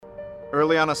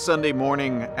Early on a Sunday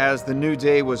morning, as the new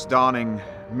day was dawning,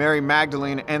 Mary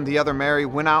Magdalene and the other Mary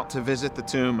went out to visit the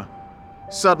tomb.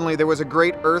 Suddenly there was a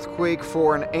great earthquake,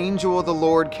 for an angel of the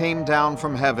Lord came down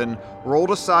from heaven,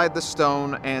 rolled aside the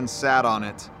stone, and sat on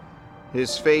it.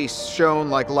 His face shone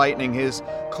like lightning, his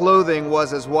clothing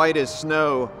was as white as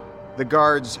snow. The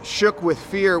guards shook with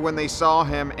fear when they saw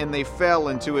him, and they fell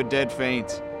into a dead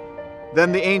faint.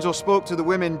 Then the angel spoke to the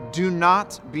women, "Do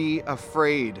not be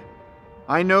afraid.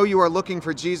 I know you are looking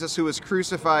for Jesus who was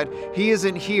crucified. He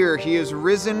isn't here. He is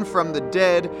risen from the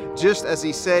dead, just as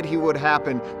he said he would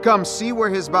happen. Come, see where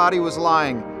his body was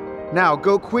lying. Now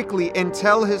go quickly and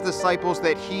tell his disciples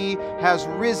that he has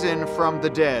risen from the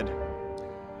dead."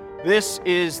 This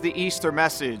is the Easter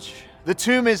message. The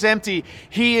tomb is empty.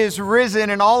 He is risen,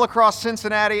 and all across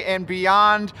Cincinnati and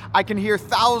beyond, I can hear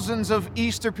thousands of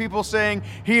Easter people saying,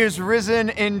 "He is risen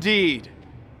indeed."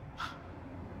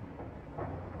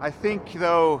 I think,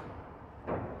 though,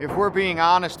 if we're being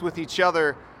honest with each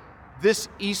other, this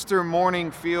Easter morning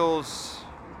feels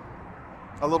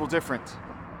a little different.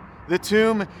 The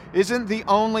tomb isn't the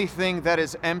only thing that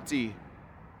is empty.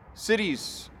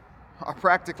 Cities are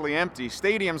practically empty.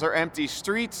 Stadiums are empty.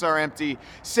 Streets are empty.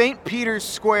 St. Peter's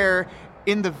Square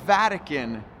in the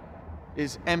Vatican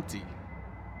is empty.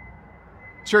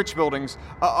 Church buildings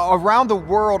around the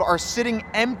world are sitting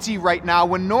empty right now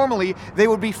when normally they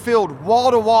would be filled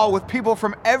wall to wall with people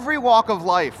from every walk of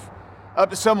life.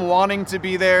 Some wanting to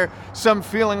be there, some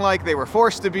feeling like they were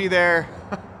forced to be there,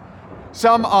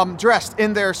 some dressed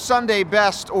in their Sunday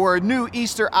best or new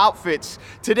Easter outfits.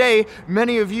 Today,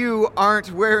 many of you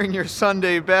aren't wearing your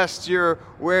Sunday best, you're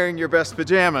wearing your best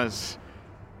pajamas.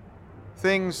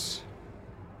 Things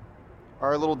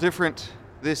are a little different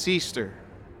this Easter.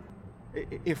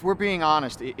 If we're being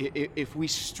honest, if we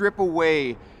strip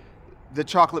away the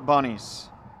chocolate bunnies,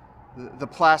 the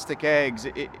plastic eggs,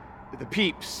 the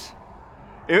Peeps,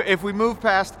 if we move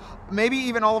past maybe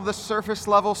even all of the surface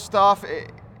level stuff,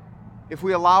 if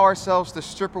we allow ourselves to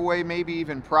strip away maybe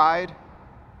even pride,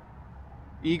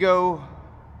 ego,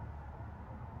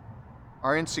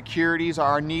 our insecurities,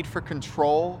 our need for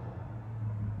control,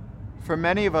 for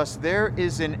many of us, there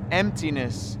is an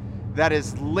emptiness that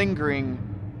is lingering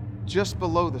just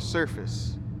below the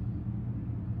surface.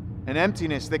 An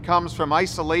emptiness that comes from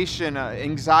isolation,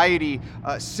 anxiety,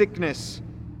 sickness,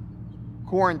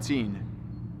 quarantine,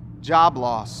 job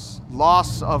loss,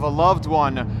 loss of a loved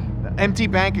one, empty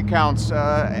bank accounts,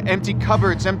 empty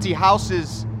cupboards, empty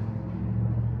houses,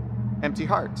 empty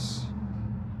hearts.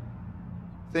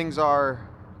 Things are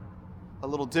a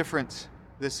little different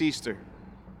this Easter.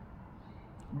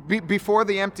 Before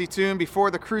the empty tomb, before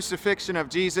the crucifixion of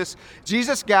Jesus,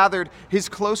 Jesus gathered his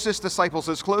closest disciples,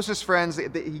 his closest friends.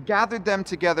 He gathered them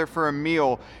together for a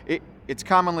meal. It's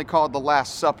commonly called the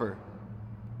Last Supper.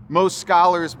 Most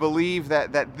scholars believe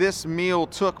that this meal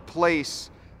took place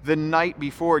the night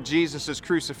before Jesus'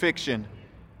 crucifixion.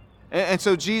 And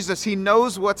so Jesus, he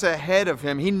knows what's ahead of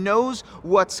him. He knows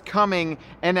what's coming.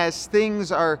 And as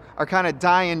things are kind of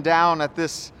dying down at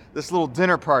this little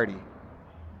dinner party,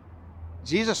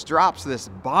 Jesus drops this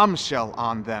bombshell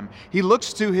on them. He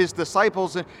looks to his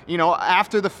disciples,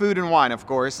 after the food and wine, of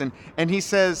course, and he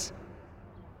says,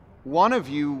 "One of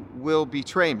you will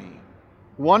betray me.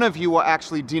 One of you will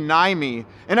actually deny me."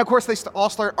 And of course, they all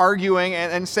start arguing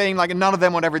and saying like none of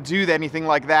them would ever do anything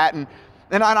like that. And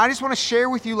I just want to share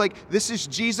with you, this is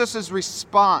Jesus'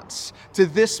 response to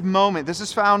this moment. This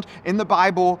is found in the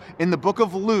Bible, in the book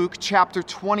of Luke, chapter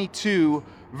 22,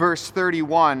 verse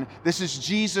 31. This is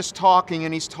Jesus talking,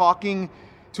 and he's talking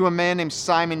to a man named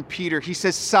Simon Peter. He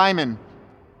says, "Simon,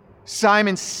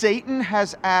 Simon, Satan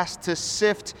has asked to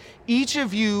sift each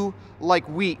of you like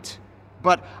wheat,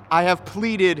 but I have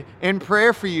pleaded in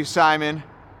prayer for you, Simon,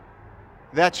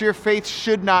 that your faith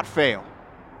should not fail.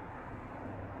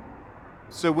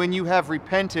 So when you have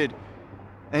repented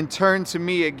and turned to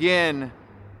me again,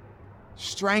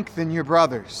 strengthen your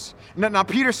brothers." Now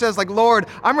Peter says, "Lord,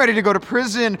 I'm ready to go to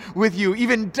prison with you,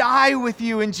 even die with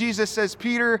you." And Jesus says,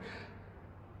 "Peter,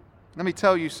 let me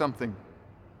tell you something.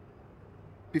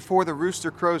 Before the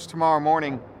rooster crows tomorrow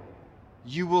morning,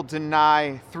 you will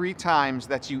deny 3 times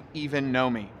that you even know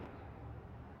me."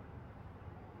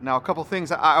 Now, a couple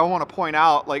things I want to point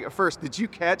out. First, did you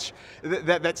catch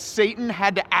that Satan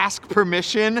had to ask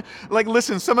permission?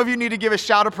 Listen, some of you need to give a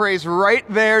shout of praise right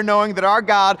there, knowing that our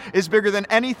God is bigger than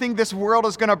anything this world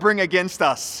is going to bring against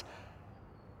us.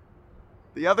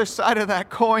 The other side of that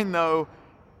coin, though,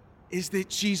 is that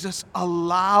Jesus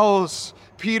allows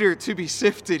Peter to be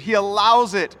sifted. He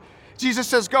allows it. Jesus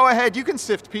says, "Go ahead, you can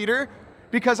sift Peter.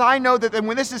 because I know that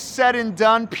when this is said and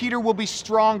done, Peter will be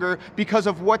stronger because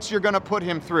of what you're going to put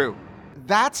him through.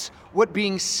 That's what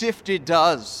being sifted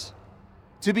does.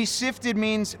 To be sifted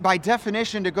means, by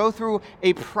definition, to go through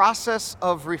a process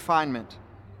of refinement,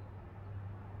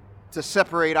 to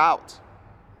separate out,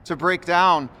 to break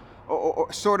down,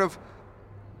 or sort of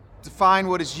define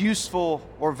what is useful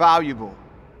or valuable.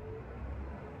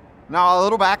 Now, a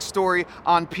little backstory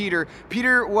on Peter.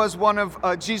 Peter was one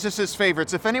of Jesus'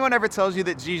 favorites. If anyone ever tells you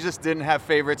that Jesus didn't have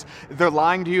favorites, they're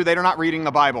lying to you. They're not reading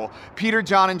the Bible. Peter,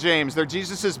 John, and James, they're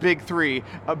Jesus' big three.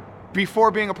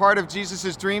 Before being a part of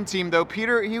Jesus' dream team, though,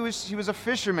 Peter, he was a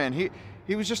fisherman.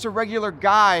 He was just a regular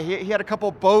guy. He had a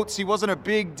couple boats. He wasn't a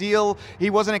big deal. He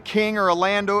wasn't a king or a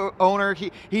landowner.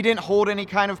 He didn't hold any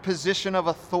kind of position of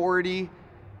authority.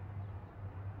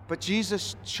 But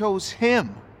Jesus chose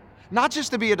him. Not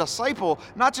just to be a disciple,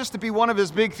 not just to be one of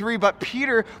his big three, but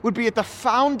Peter would be at the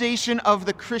foundation of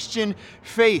the Christian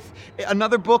faith.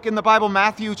 Another book in the Bible,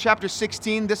 Matthew chapter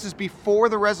 16, this is before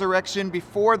the resurrection,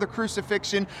 before the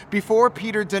crucifixion, before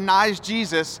Peter denies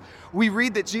Jesus. We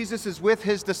read that Jesus is with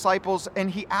his disciples and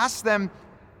he asks them,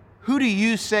 "Who do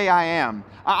you say I am?"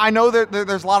 I know that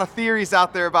there's a lot of theories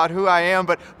out there about who I am,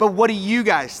 but what do you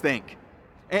guys think?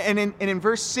 And in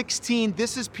verse 16,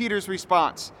 this is Peter's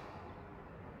response.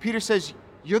 Peter says,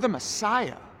 "You're the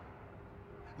Messiah,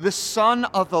 the Son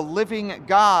of the living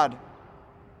God."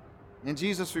 And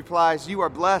Jesus replies, "You are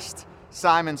blessed,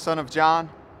 Simon, son of John,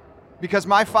 because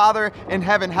my Father in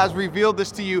heaven has revealed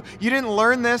this to you. You didn't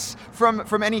learn this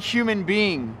from any human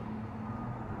being.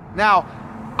 Now,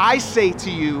 I say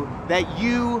to you that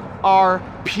you are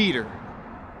Peter.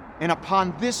 And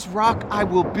upon this rock I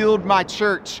will build my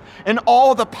church, and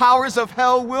all the powers of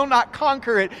hell will not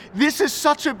conquer it." This is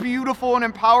such a beautiful and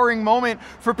empowering moment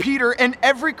for Peter and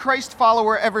every Christ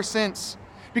follower ever since.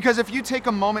 Because if you take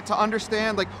a moment to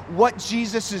understand what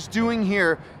Jesus is doing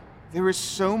here, there is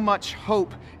so much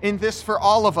hope in this for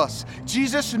all of us.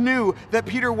 Jesus knew that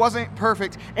Peter wasn't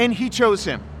perfect, and he chose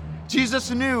him.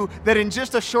 Jesus knew that in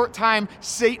just a short time,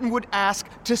 Satan would ask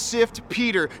to sift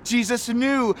Peter. Jesus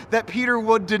knew that Peter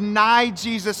would deny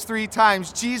Jesus 3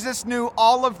 times. Jesus knew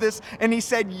all of this, and he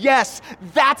said, "Yes,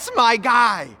 that's my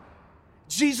guy."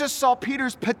 Jesus saw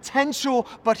Peter's potential,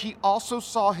 but he also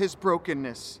saw his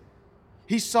brokenness.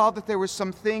 He saw that there were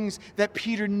some things that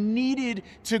Peter needed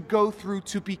to go through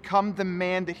to become the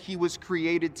man that he was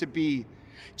created to be.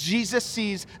 Jesus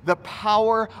sees the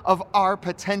power of our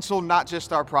potential, not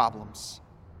just our problems.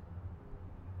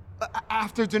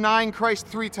 After denying Christ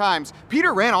 3 times,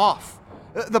 Peter ran off.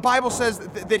 The Bible says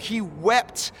that he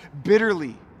wept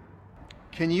bitterly.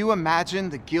 Can you imagine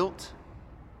the guilt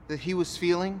that he was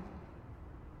feeling?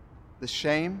 The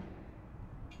shame?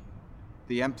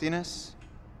 The emptiness?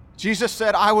 Jesus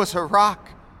said, "I was a rock,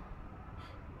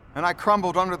 and I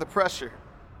crumbled under the pressure."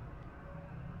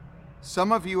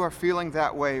 Some of you are feeling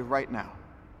that way right now.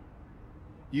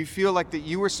 You feel like that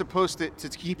you were supposed to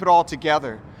keep it all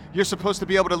together. You're supposed to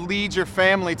be able to lead your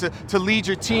family, to lead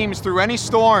your teams through any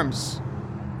storms.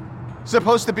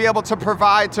 Supposed to be able to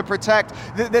provide, to protect,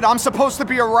 that I'm supposed to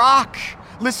be a rock.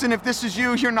 Listen, if this is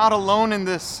you, you're not alone in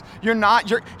this.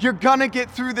 You're gonna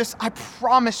get through this, I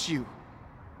promise you.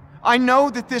 I know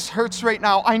that this hurts right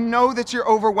now. I know that you're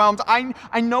overwhelmed.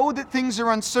 I know that things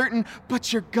are uncertain,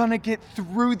 but you're gonna get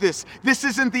through this. This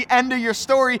isn't the end of your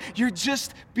story. You're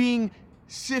just being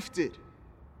sifted.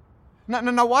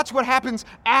 Now watch what happens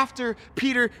after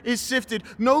Peter is sifted.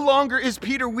 No longer is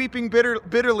Peter weeping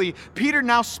bitterly. Peter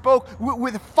now spoke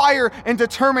with fire and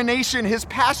determination. His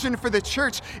passion for the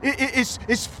church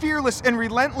is fearless and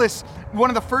relentless. One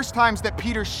of the first times that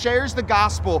Peter shares the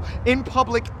gospel in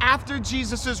public after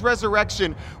Jesus'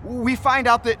 resurrection, we find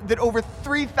out that over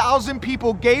 3,000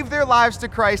 people gave their lives to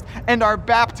Christ and are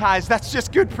baptized. That's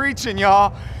just good preaching,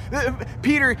 y'all.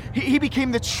 Peter, he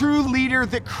became the true leader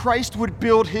that Christ would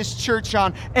build his church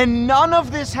on. And none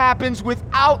of this happens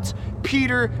without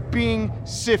Peter being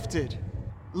sifted.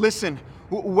 Listen,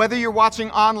 whether you're watching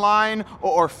online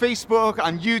or Facebook,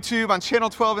 on YouTube, on Channel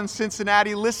 12 in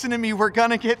Cincinnati, listen to me, we're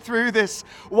gonna get through this.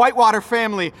 Whitewater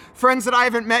family, friends that I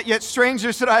haven't met yet,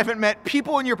 strangers that I haven't met,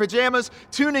 people in your pajamas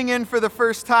tuning in for the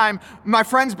first time, my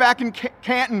friends back in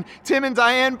Canton, Tim and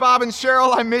Diane, Bob and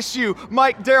Cheryl, I miss you.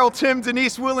 Mike, Daryl, Tim,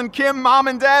 Denise, Will and Kim, Mom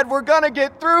and Dad, we're gonna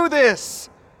get through this.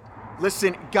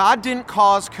 Listen, God didn't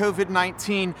cause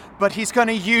COVID-19, but he's going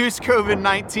to use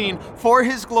COVID-19 for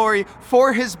his glory,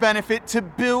 for his benefit, to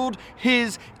build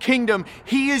his kingdom.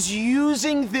 He is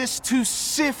using this to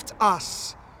sift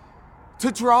us,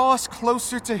 to draw us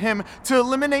closer to him, to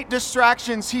eliminate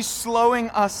distractions. He's slowing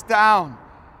us down.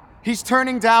 He's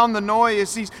turning down the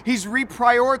noise. He's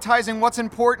reprioritizing what's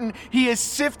important. He is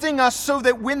sifting us so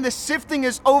that when the sifting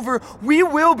is over, we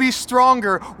will be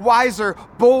stronger, wiser,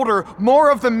 bolder, more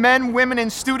of the men, women,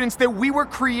 and students that we were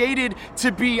created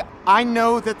to be. I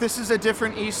know that this is a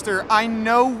different Easter. I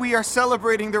know we are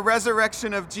celebrating the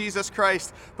resurrection of Jesus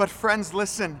Christ. But friends,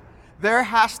 listen, there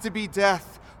has to be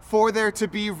death for there to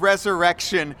be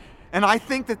resurrection. And I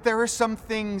think that there are some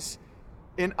things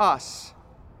in us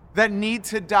that need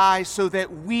to die so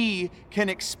that we can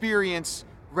experience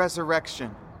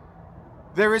resurrection.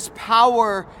 There is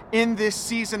power in this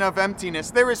season of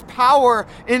emptiness. There is power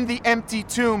in the empty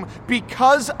tomb.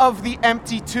 Because of the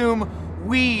empty tomb,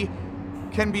 we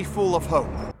can be full of hope.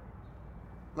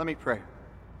 Let me pray.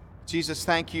 Jesus,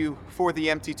 thank you for the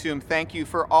empty tomb. Thank you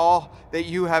for all that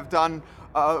you have done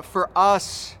for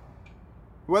us.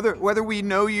 Whether we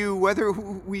know you, whether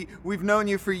we've known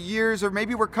you for years, or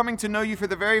maybe we're coming to know you for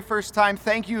the very first time,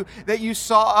 thank you that you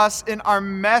saw us in our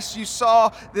mess. You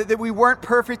saw that we weren't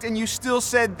perfect, and you still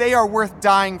said they are worth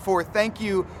dying for. Thank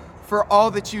you for all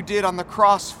that you did on the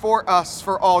cross for us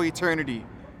for all eternity.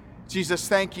 Jesus,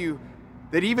 thank you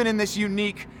that even in this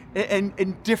unique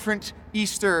and different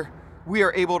Easter, we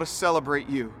are able to celebrate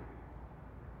you.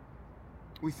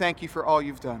 We thank you for all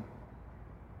you've done.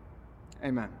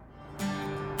 Amen.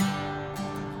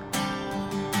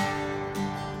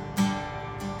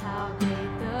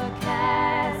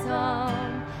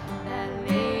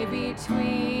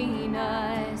 Between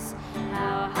us,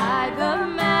 how high the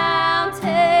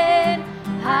mountain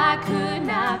I could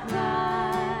not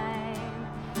climb.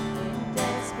 In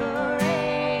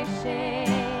desperation,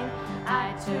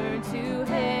 I turned to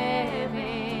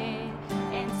heaven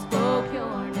and spoke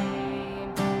your name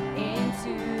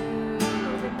into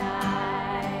the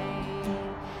night.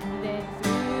 Then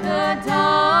through the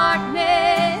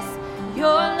darkness,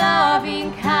 your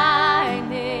loving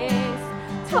kindness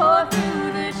tore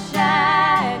through the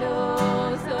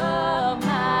shadows of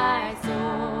my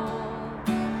soul.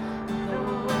 The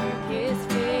work is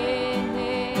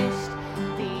finished,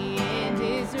 the end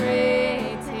is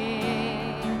written.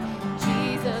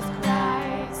 Jesus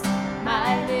Christ, my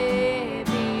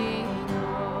living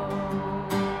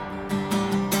hope.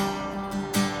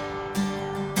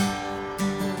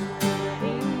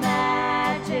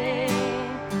 Imagine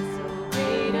so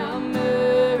great a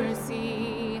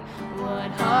mercy,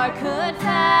 what heart could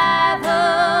fathom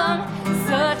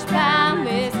such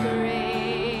boundless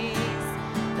grace?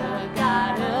 The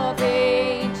God of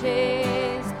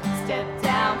ages stepped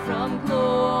down from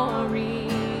glory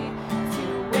to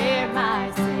wear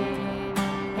my sin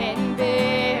and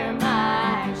bear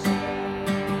my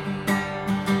shame.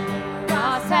 The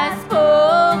cross has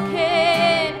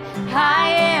spoken, I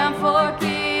am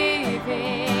forgiven.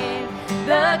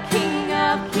 The King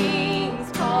of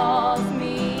Kings calls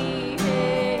me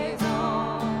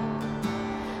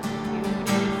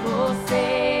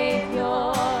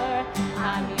Savior,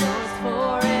 I'm yours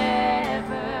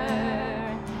forever.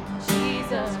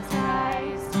 Jesus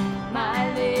Christ, my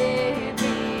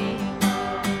living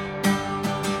hope.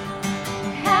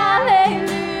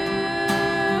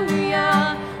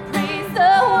 Hallelujah, praise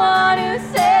the one who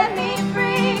set me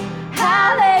free.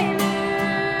 Hallelujah,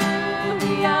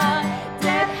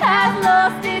 death has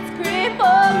lost its grip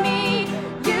on me.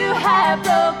 You have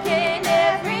broken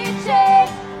every chain.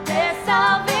 There's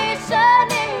salvation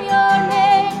in your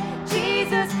name,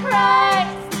 Jesus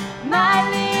Christ, my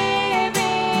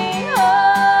living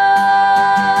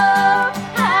hope.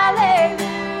 Hallelujah,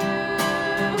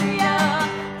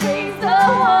 praise the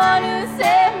one who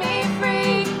set me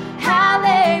free.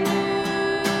 Hallelujah,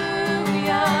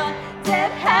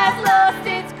 death has lost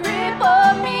its grip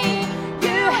on me.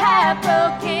 You have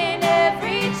broken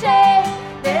every chain.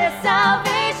 There's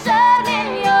salvation in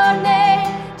your name,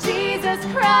 Jesus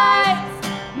Christ,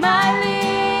 my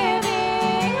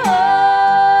living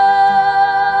hope.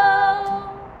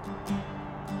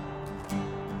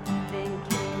 Then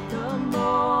came the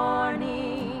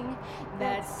morning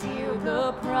that sealed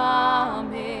the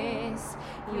promise.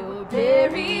 Your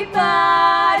very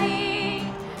body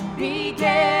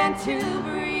began to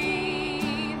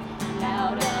breathe.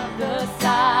 Out of the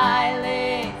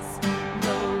silence,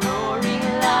 the roaring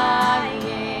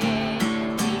lion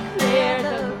declared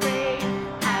the grave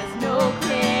has no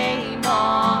claim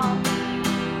on me.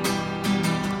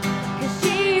 'Cause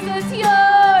Jesus,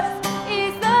 yours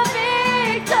is the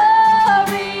victory.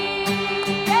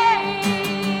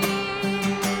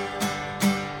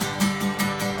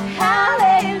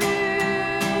 Hallelujah,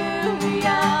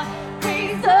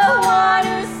 praise the one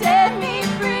who set me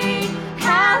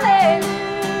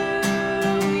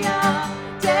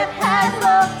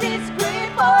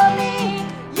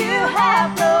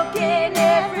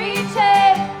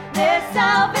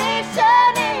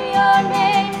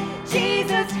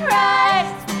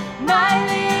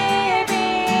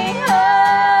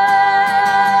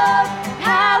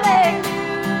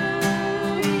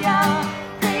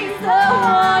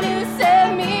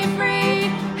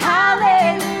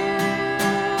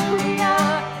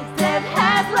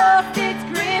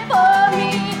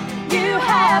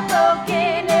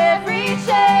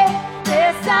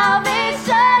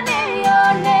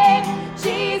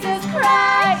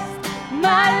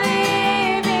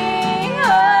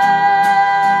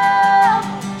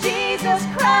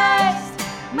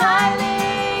my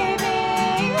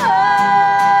living hope.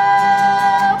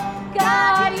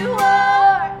 God, you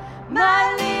are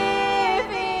my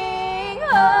living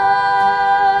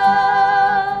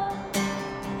hope.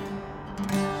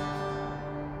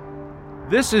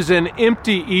 This is an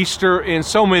empty Easter in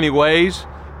so many ways.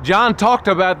 John talked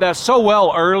about that so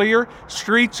well earlier.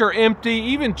 Streets are empty,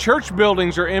 even church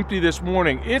buildings are empty this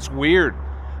morning. It's weird.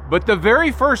 But the very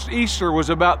first Easter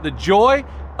was about the joy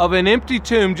of an empty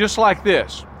tomb just like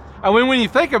this. I mean, when you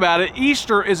think about it,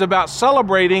 Easter is about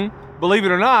celebrating, believe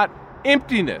it or not,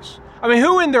 emptiness. I mean,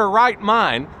 who in their right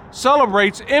mind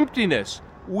celebrates emptiness?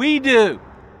 We do.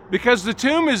 Because the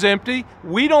tomb is empty,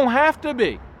 we don't have to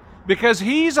be. Because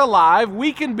He's alive,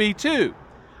 we can be too.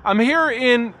 I'm here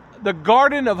in the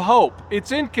Garden of Hope.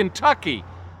 It's in Kentucky.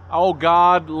 Oh,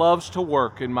 God loves to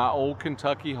work in my old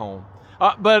Kentucky home.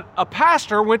 But a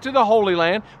pastor went to the Holy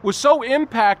Land, was so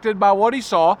impacted by what he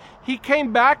saw, he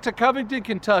came back to Covington,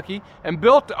 Kentucky, and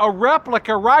built a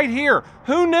replica right here.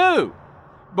 Who knew?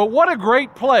 But what a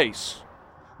great place.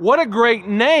 What a great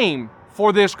name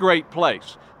for this great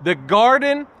place. The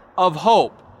Garden of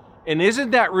Hope. And isn't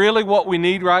that really what we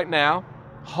need right now?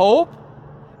 Hope?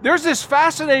 There's this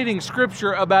fascinating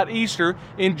scripture about Easter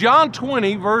in John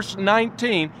 20, verse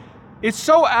 19. It's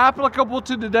so applicable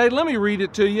to today. Let me read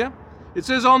it to you. It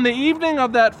says, on the evening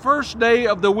of that first day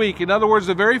of the week, in other words,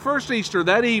 the very first Easter,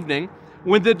 that evening,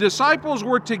 when the disciples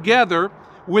were together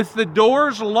with the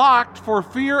doors locked for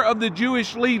fear of the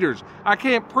Jewish leaders. I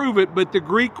can't prove it, but the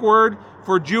Greek word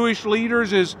for Jewish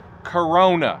leaders is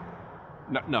korona.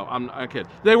 No, I'm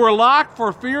kidding. They were locked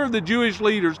for fear of the Jewish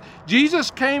leaders. Jesus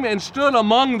came and stood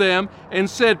among them and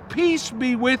said, peace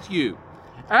be with you.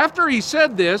 After He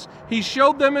said this, He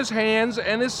showed them His hands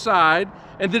and His side,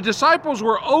 and the disciples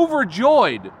were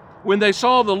overjoyed when they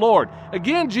saw the Lord.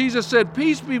 Again, Jesus said,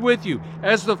 peace be with you.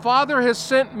 As the Father has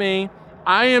sent me,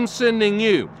 I am sending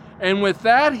you. And with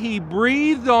that, He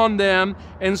breathed on them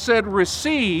and said,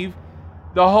 receive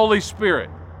the Holy Spirit.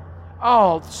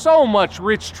 Oh, so much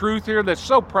rich truth here that's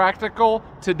so practical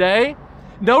today.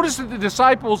 Notice that the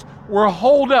disciples were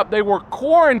holed up. They were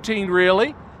quarantined,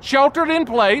 really, sheltered in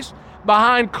place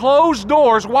behind closed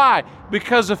doors. Why?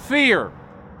 Because of fear.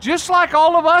 Just like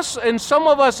all of us, and some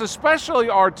of us especially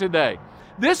are today.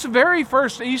 This very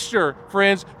first Easter,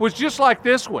 friends, was just like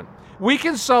this one. We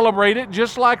can celebrate it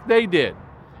just like they did.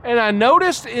 And I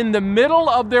noticed in the middle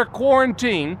of their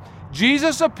quarantine,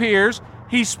 Jesus appears.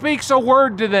 He speaks a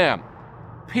word to them.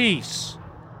 Peace.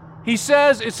 It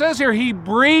says here, He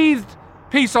breathed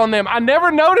peace on them. I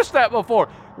never noticed that before.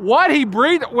 What? He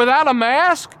breathed without a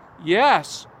mask?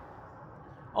 Yes.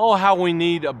 Oh, how we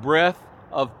need a breath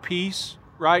of peace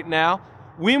right now.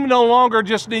 We no longer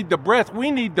just need the breath,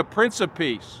 we need the Prince of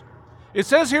Peace. It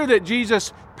says here that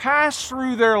Jesus passed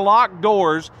through their locked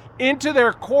doors into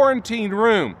their quarantined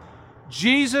room.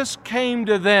 Jesus came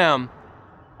to them,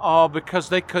 because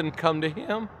they couldn't come to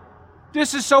Him.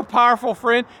 This is so powerful,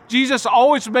 friend. Jesus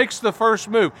always makes the first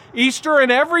move, Easter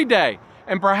and every day.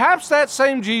 And perhaps that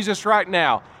same Jesus right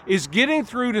now is getting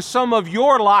through to some of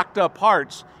your locked up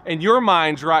hearts and your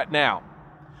minds right now.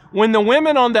 When the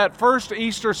women on that first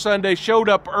Easter Sunday showed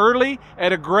up early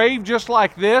at a grave just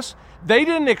like this, they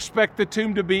didn't expect the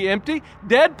tomb to be empty.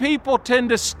 Dead people tend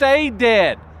to stay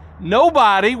dead.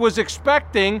 Nobody was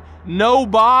expecting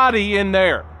nobody in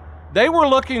there. They were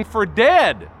looking for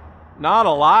dead, not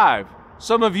alive.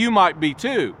 Some of you might be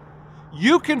too.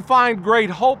 You can find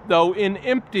great hope, though, in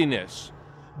emptiness.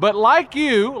 But like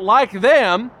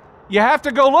them, you have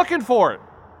to go looking for it.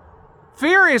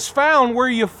 Fear is found where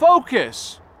you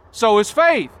focus. So is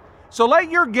faith. So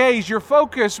let your gaze, your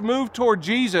focus move toward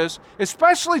Jesus,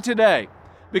 especially today,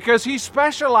 because He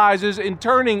specializes in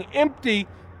turning empty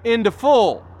into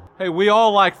full. Hey, we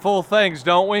all like full things,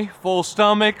 don't we? Full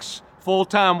stomachs,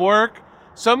 full-time work.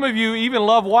 Some of you even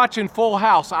love watching Full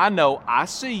House. I know, I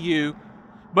see you.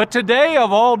 But today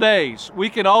of all days, we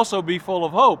can also be full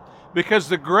of hope because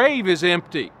the grave is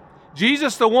empty.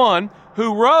 Jesus, the one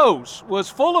who rose, was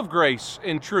full of grace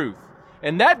and truth.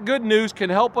 And that good news can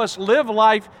help us live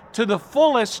life to the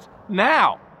fullest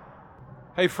now.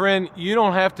 Hey friend, you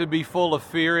don't have to be full of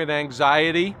fear and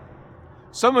anxiety.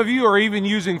 Some of you are even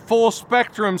using full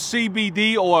spectrum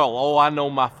CBD oil. Oh, I know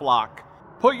my flock.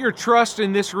 Put your trust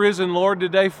in this risen Lord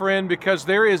today, friend, because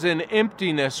there is an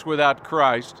emptiness without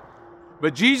Christ.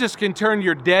 But Jesus can turn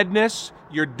your deadness,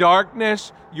 your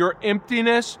darkness, your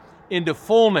emptiness into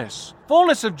fullness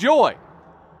of joy.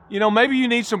 You know, maybe you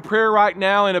need some prayer right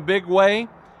now in a big way,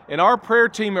 and our prayer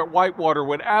team at Whitewater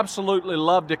would absolutely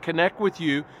love to connect with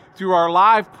you through our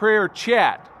live prayer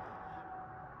chat.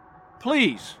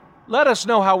 Please, let us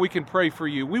know how we can pray for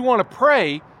you. We want to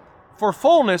pray for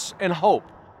fullness and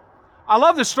hope. I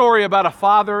love the story about a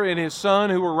father and his son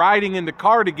who were riding in the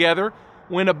car together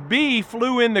when a bee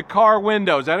flew in the car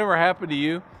windows. That ever happened to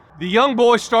you? The young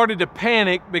boy started to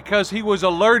panic because he was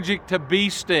allergic to bee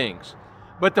stings.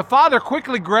 But the father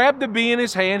quickly grabbed the bee in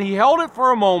his hand. He held it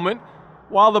for a moment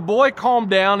while the boy calmed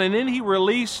down, and then he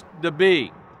released the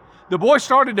bee. The boy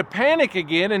started to panic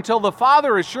again until the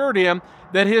father assured him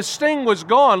that his sting was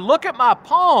gone. "Look at my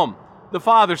palm," the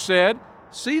father said.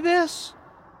 "See this?"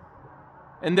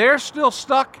 And there, still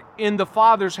stuck in the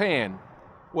father's hand,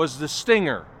 was the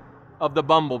stinger of the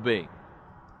bumblebee.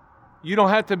 "You don't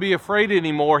have to be afraid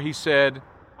anymore," he said.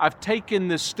 "I've taken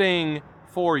the sting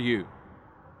for you."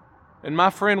 And my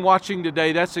friend watching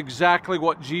today, that's exactly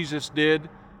what Jesus did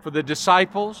for the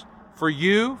disciples, for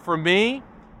you, for me.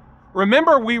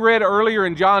 Remember, we read earlier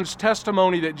in John's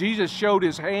testimony that Jesus showed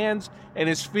his hands and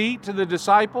his feet to the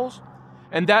disciples?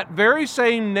 And that very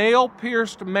same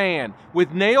nail-pierced man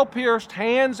with nail-pierced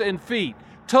hands and feet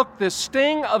took the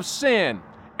sting of sin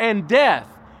and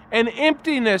death and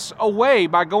emptiness away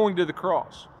by going to the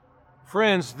cross.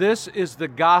 Friends, this is the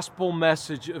gospel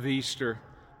message of Easter.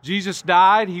 Jesus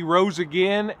died, he rose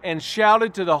again, and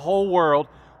shouted to the whole world,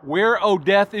 "Where, O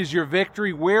death, is your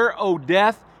victory? Where, O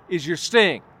death, is your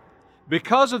sting?"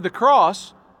 Because of the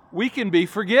cross, we can be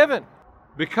forgiven.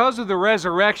 Because of the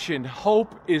resurrection,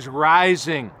 hope is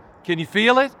rising. Can you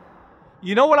feel it?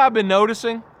 You know what I've been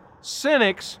noticing?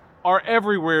 Cynics are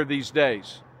everywhere these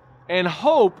days. And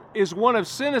hope is one of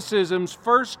cynicism's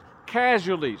first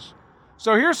casualties.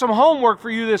 So here's some homework for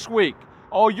you this week.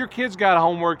 Oh, your kids got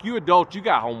homework. You adults, you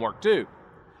got homework too.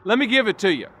 Let me give it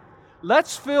to you.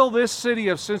 Let's fill this city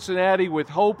of Cincinnati with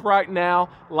hope right now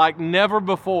like never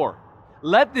before.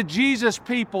 Let the Jesus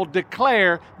people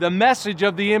declare the message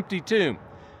of the empty tomb.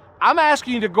 I'm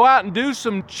asking you to go out and do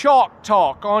some chalk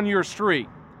talk on your street.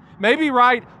 Maybe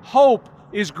write "hope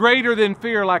is greater than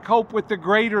fear," like hope with the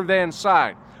greater than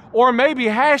sign. Or maybe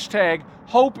hashtag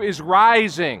 "hope is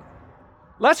rising."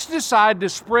 Let's decide to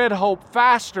spread hope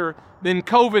faster than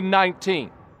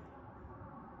COVID-19.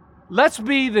 Let's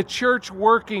be the church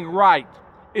working right,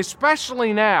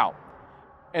 especially now.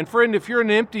 And friend, if you're in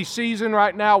an empty season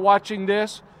right now watching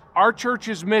this, our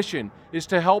church's mission is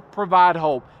to help provide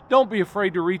hope. Don't be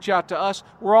afraid to reach out to us.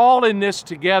 We're all in this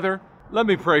together. Let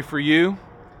me pray for you.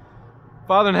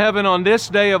 Father in heaven, on this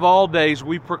day of all days,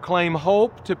 we proclaim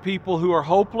hope to people who are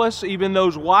hopeless. Even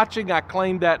those watching, I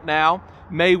claim that now.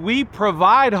 May we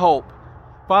provide hope.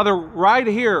 Father, right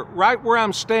here, right where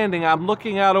I'm standing, I'm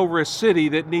looking out over a city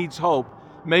that needs hope.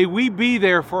 May we be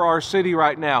there for our city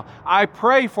right now. I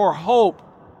pray for hope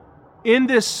in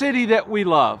this city that we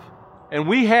love, and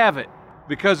we have it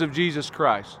because of Jesus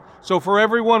Christ. So for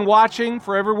everyone watching,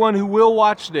 for everyone who will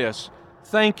watch this,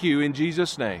 thank you in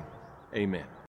Jesus' name. Amen.